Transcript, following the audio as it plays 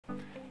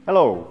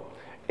Hello!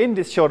 In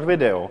this short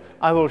video,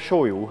 I will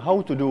show you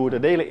how to do the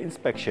daily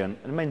inspection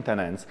and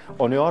maintenance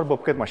on your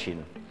Bobcat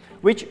machine,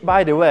 which,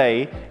 by the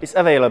way, is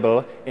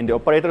available in the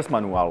operator's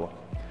manual.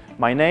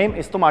 My name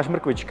is Tomáš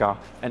Mrkvička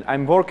and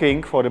I'm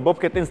working for the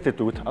Bobcat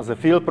Institute as a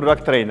field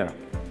product trainer.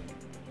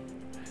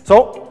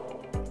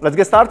 So, let's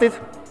get started!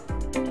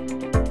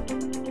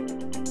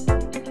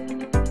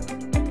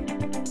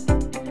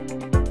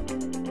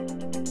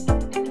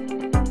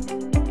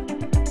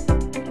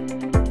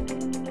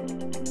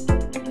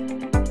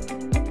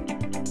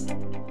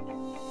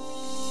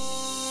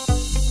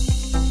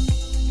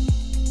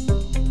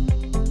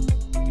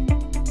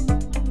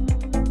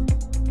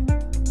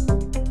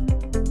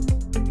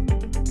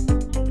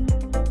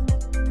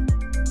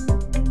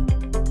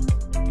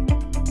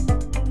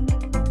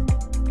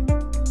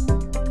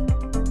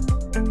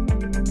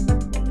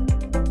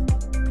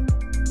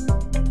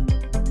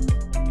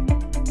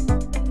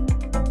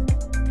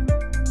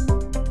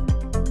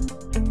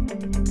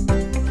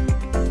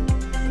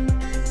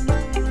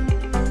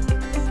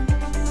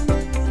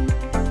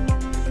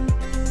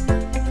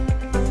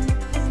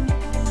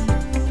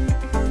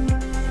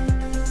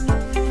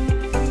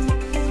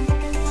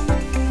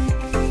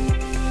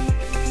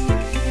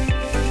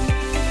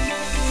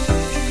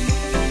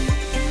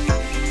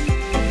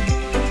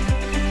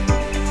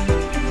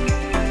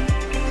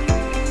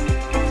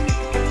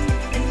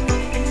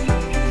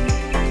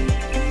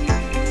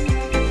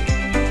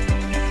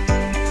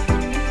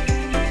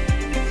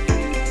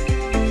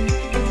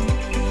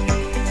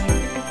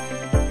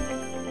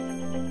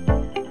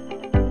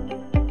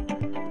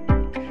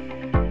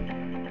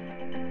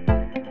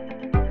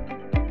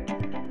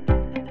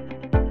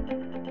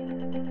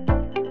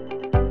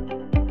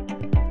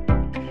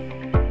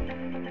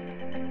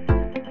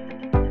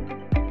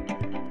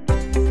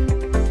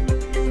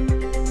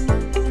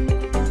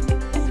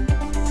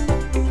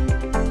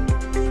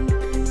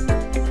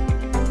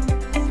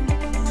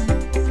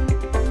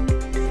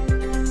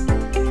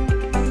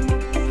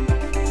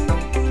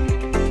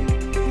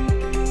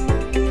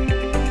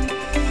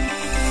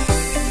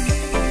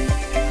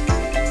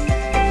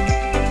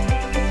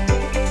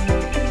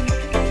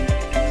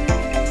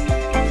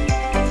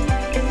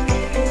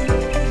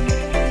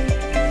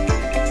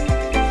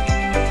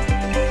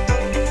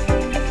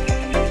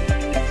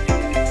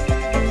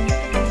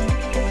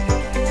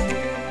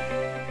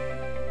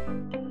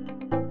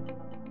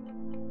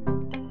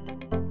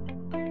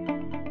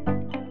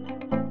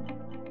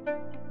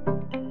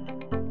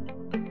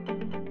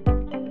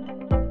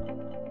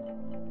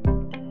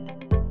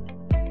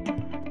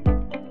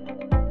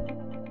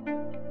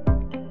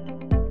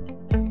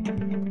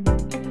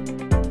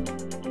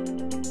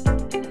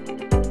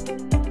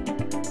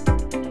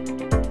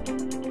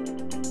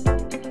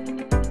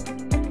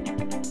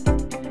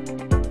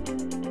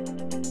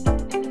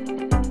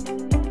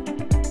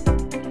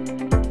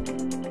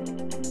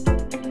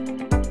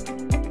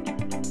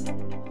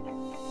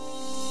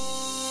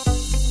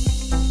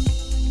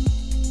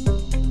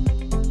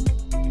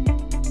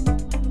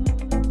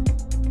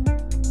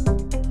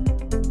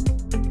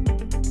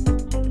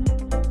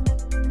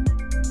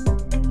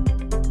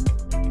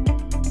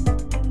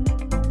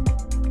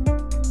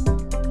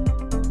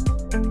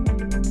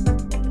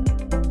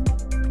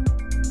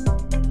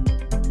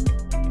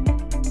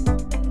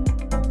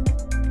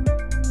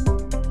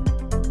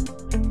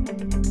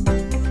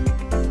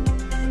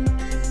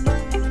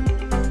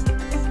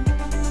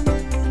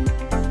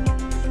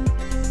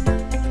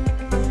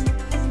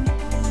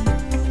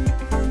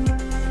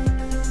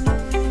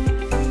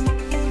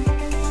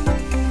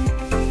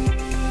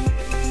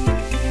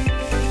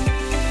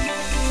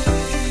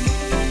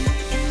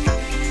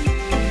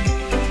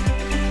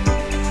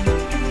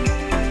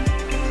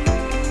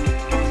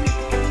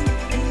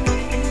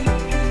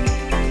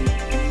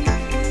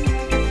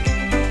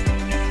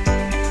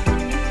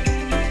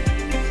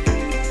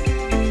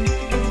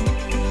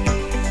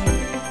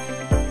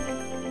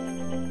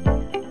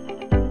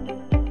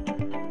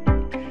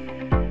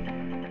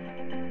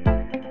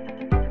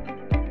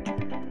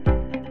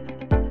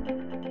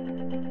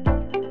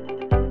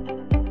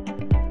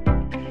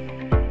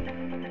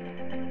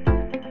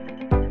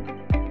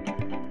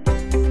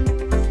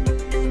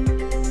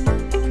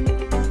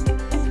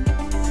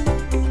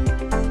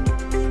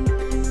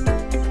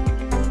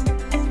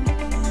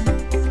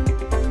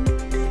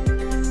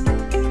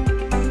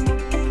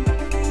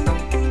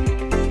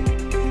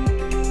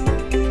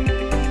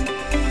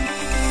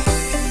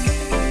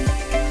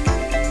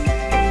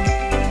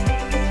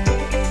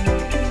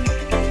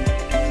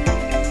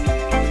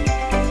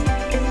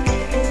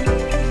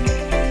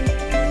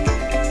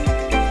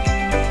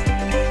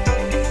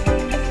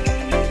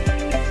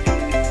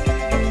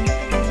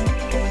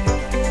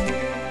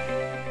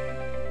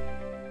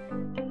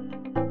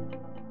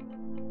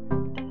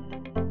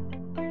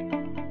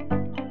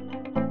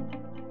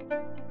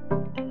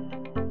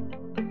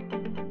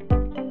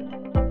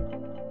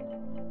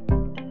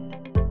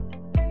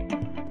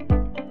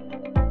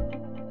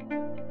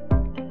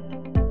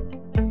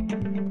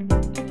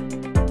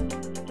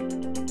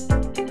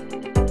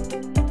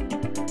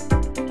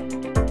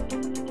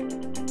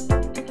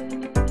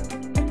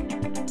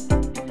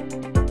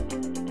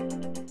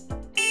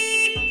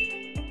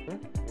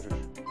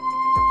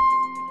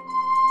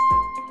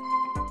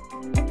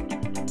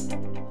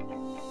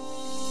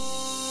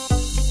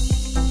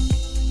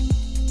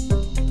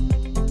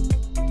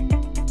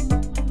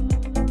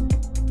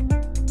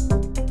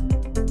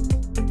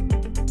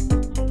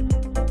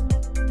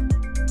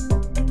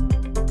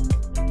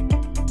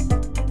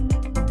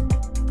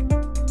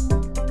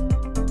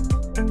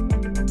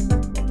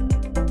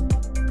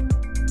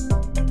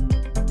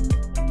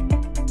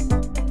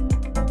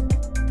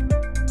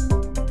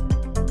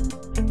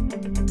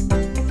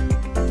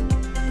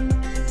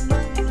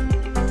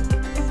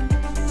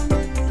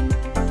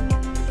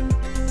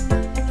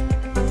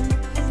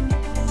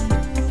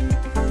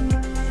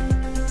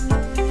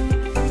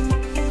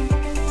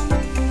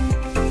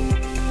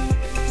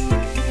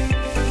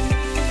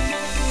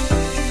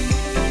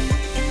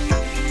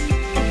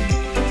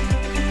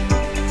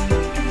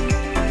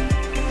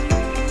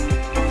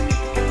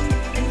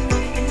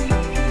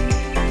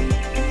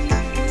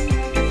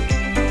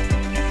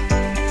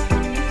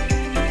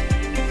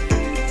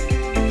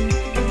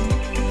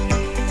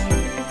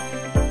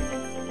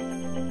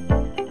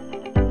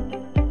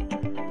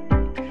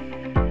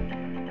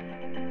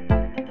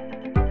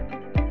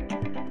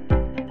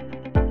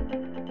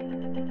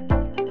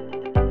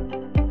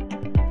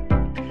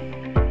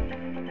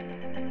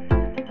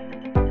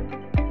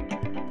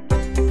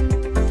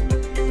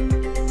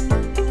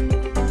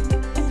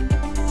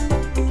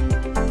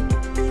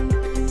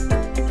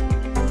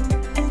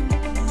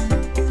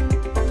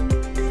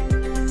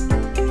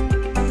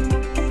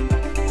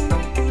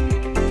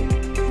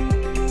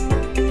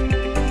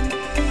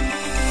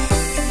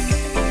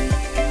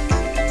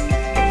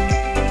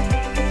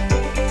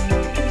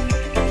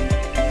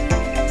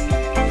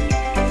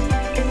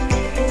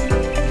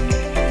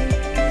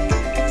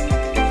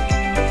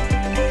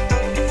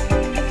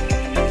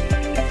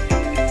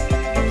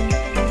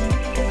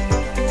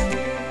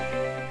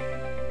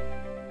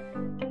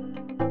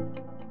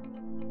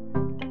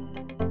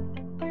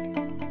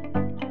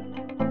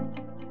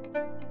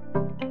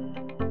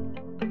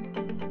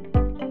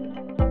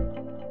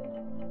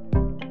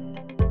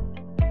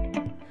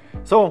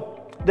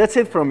 So that's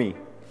it from me.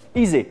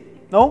 Easy,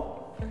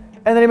 no?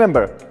 And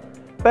remember,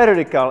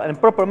 periodical and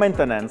proper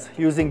maintenance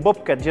using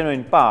Bobcat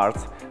genuine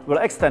parts will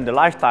extend the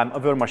lifetime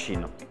of your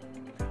machine.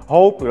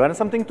 Hope you learned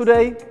something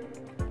today.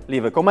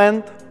 Leave a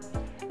comment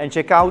and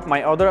check out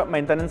my other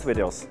maintenance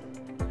videos.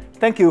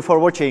 Thank you for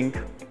watching.